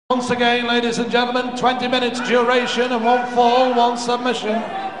Once again, ladies and gentlemen, 20 minutes duration and one fall, one submission,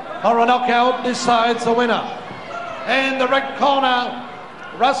 or a knockout decides the winner. In the red corner,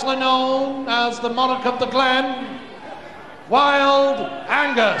 wrestler known as the Monarch of the Glen, Wild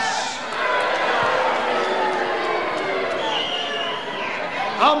Angus.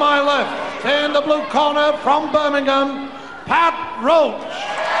 On my left, in the blue corner from Birmingham, Pat Roach.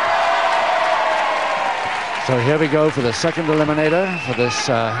 So here we go for the second eliminator for this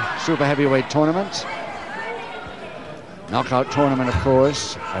super heavyweight tournament. Knockout tournament, of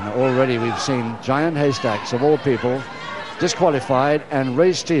course, and already we've seen Giant Haystacks, of all people, disqualified, and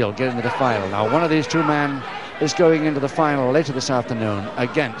Ray Steele get into the final. Now, one of these two men is going into the final later this afternoon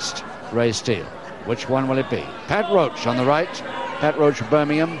against Ray Steele. Which one will it be? Pat Roach on the right, Pat Roach of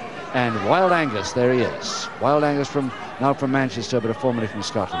Birmingham, and Wild Angus, there he is. Wild Angus now from Manchester, but formerly from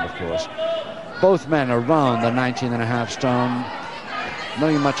Scotland, of course. Both men around the 19.5 stone.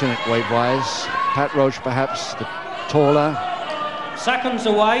 Nothing much in it weight-wise. Pat Roach perhaps the taller. Seconds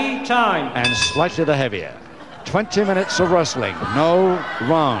away, time. And slightly the heavier. 20 minutes of wrestling, no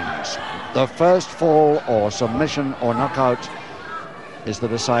rounds. The first fall or submission or knockout is the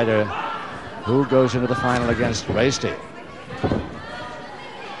decider who goes into the final against Ray Steele.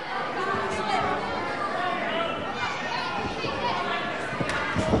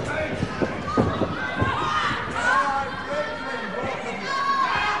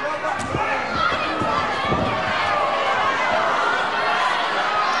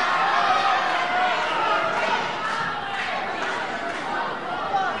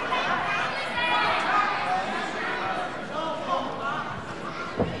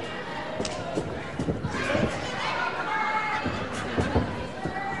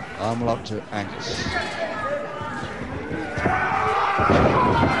 Arm lock to Angus.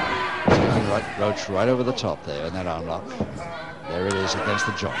 Taking Roach right over the top there in that arm lock. There it is against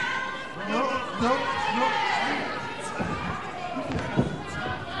the joint.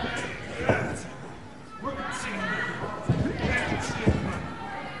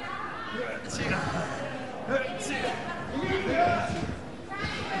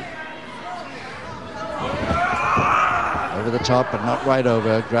 Over the top, but not right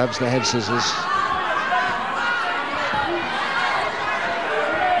over. Grabs the head scissors.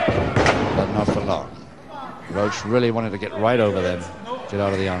 But not for long. Roach really wanted to get right over them. Get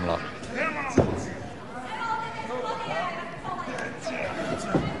out of the arm lock.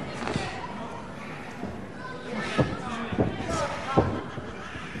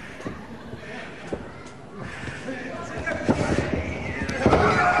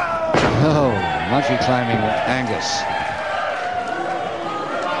 Oh, monkey climbing with Angus.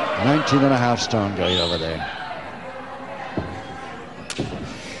 19.5 stone going over there.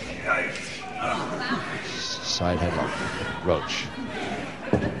 Side headlock. Roach.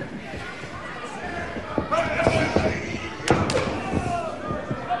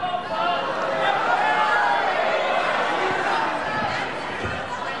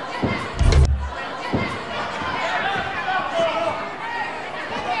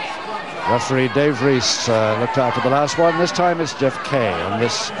 Referee Dave Reese looked after the last one. This time it's Jeff Kay on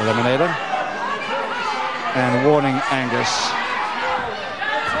this eliminator. And warning Angus.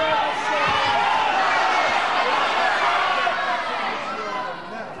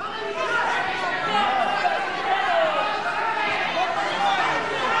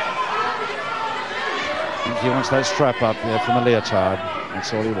 I think he wants that strap up there from a leotard.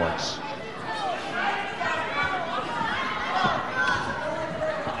 That's all he wants.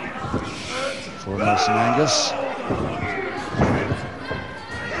 For Nelson Angus.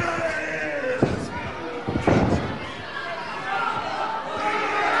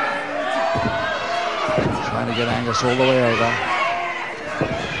 Trying to get Angus all the way over.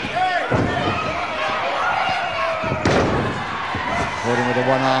 Holding with the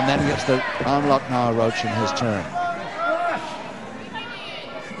one arm, then gets the arm lock now, Roach in his turn.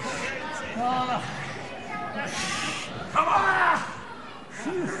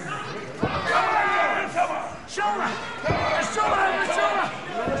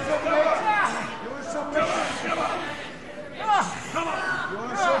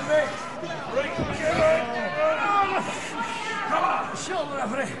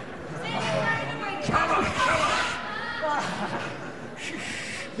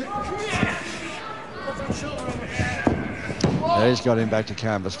 There he's got him back to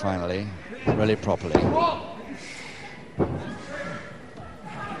canvas finally, really properly. Don't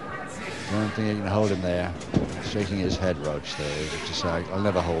think he can hold him there. Shaking his head, Roach there. Just say, I'll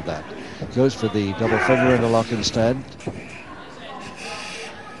never hold that. Goes for the double finger interlock instead.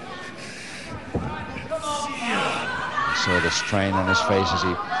 Saw the strain on his face as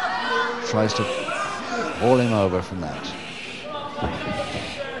he tries to haul him over from that.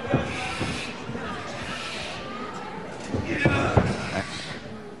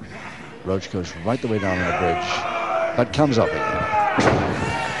 Roach goes right the way down the bridge, but comes up again.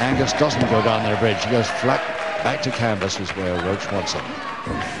 Angus doesn't go down the bridge. He goes flat back to canvas, is where Roach wants him.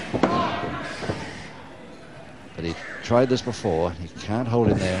 But he tried this before. He can't hold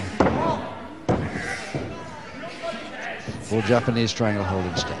him there. Full Japanese stranglehold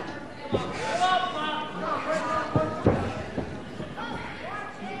instead.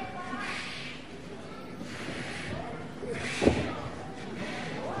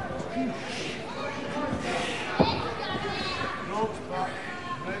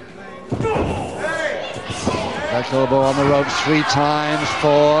 Back elbow on the ropes 3 times,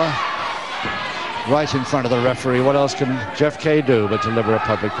 4. Right in front of the referee. What else can Jeff Kay do but deliver a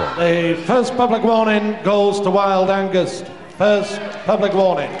public warning? The first public warning goes to Wild Angus. First public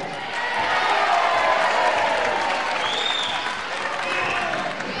warning.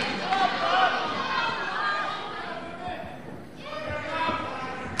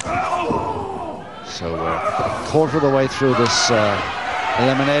 So we're a quarter of the way through this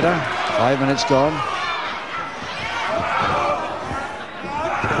eliminator. 5 minutes gone.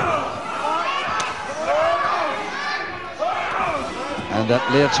 And that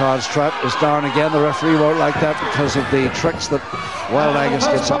leotard strap is down again. The referee won't like that because of the tricks that Wild Angus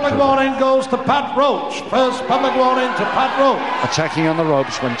gets up to. First public warning goes to Pat Roach. First public warning to Pat Roach. Attacking on the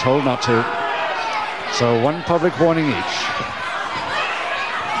ropes when told not to. So 1 public warning each.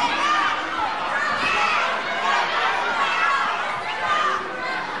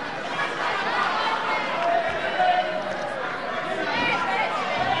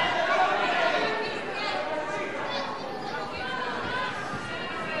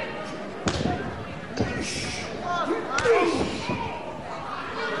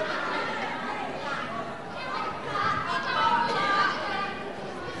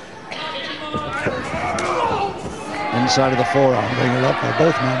 Inside of the forearm, being it up by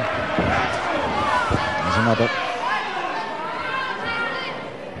both men. There's another.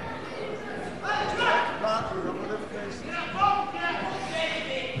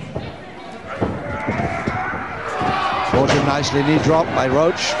 Caught him nicely, knee drop by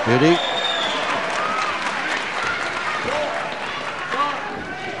Roach. Beauty.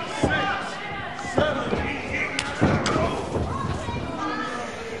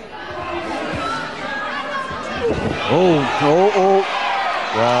 Oh.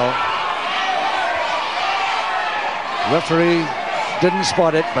 Well, referee didn't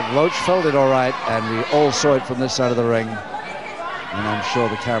spot it, but Roach felt it all right, and we all saw it from this side of the ring. And I'm sure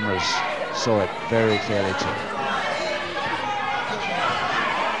the cameras saw it very clearly too.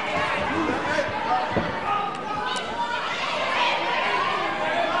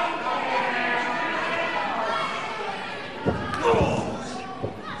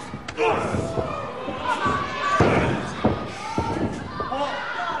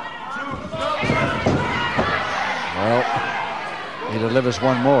 Delivers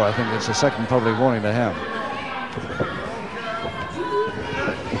 1 more. I think it's the second public warning to him.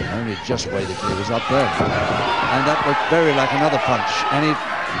 Only just waited till he was up there. And that looked very like another punch. And he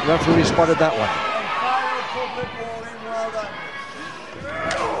referee spotted that one.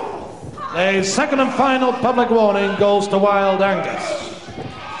 The second and final public warning goes to Wild Angus.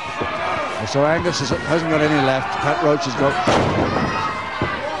 So Angus hasn't got any left. Pat Roach has got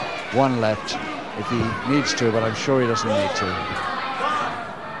 1 left if he needs to, but I'm sure he doesn't need to.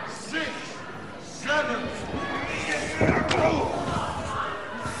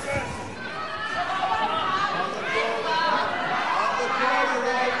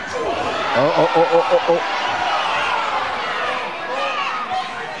 Oh.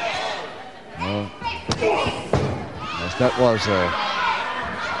 Yes, that was a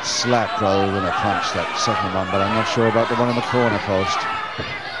slap rather than a punch, that second one, but I'm not sure about the one in the corner post.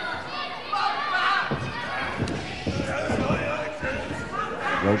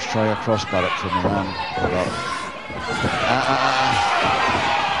 Roach trying a crossbar it from around the rope.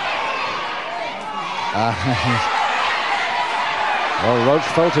 Well, Roach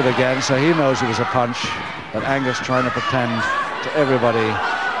felt it again, so he knows it was a punch, but Angus trying to pretend to everybody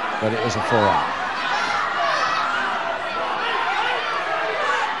that it was a forearm.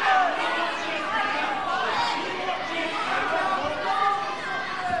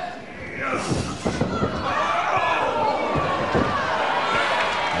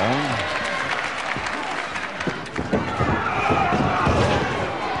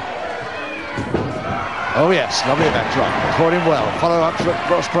 Oh yes, lovely backdrop. Caught him well. Follow up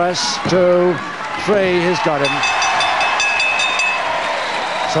cross press. 2, 3. He's got him.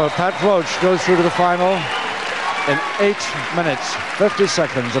 So Pat Roach goes through to the final in 8 minutes, 50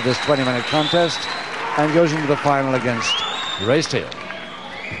 seconds of this 20-minute contest and goes into the final against Ray Steele.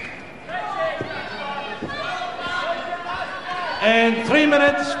 In 3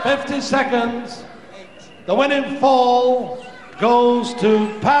 minutes, 50 seconds, the winning fall goes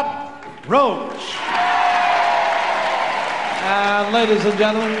to Pat Roach. And ladies and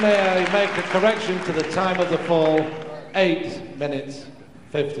gentlemen, may I make a correction to the time of the fall, 8 minutes,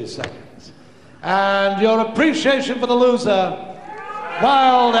 50 seconds. And your appreciation for the loser,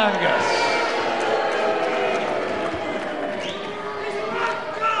 Wild Angus.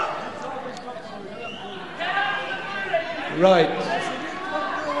 Right.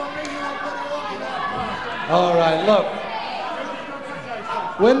 All right, look.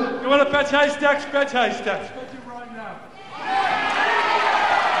 When you want to bet haystacks? Bet haystacks.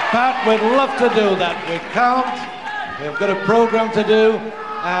 Pat, we'd love to do that. We can't. We've got a program to do,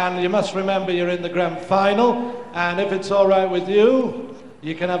 and you must remember you're in the grand final. And if it's all right with you,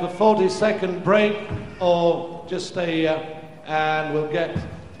 you can have a 40-second break, or just stay here, and we'll get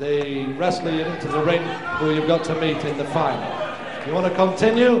the wrestler into the ring who you've got to meet in the final. If you want to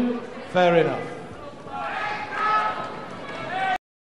continue, fair enough.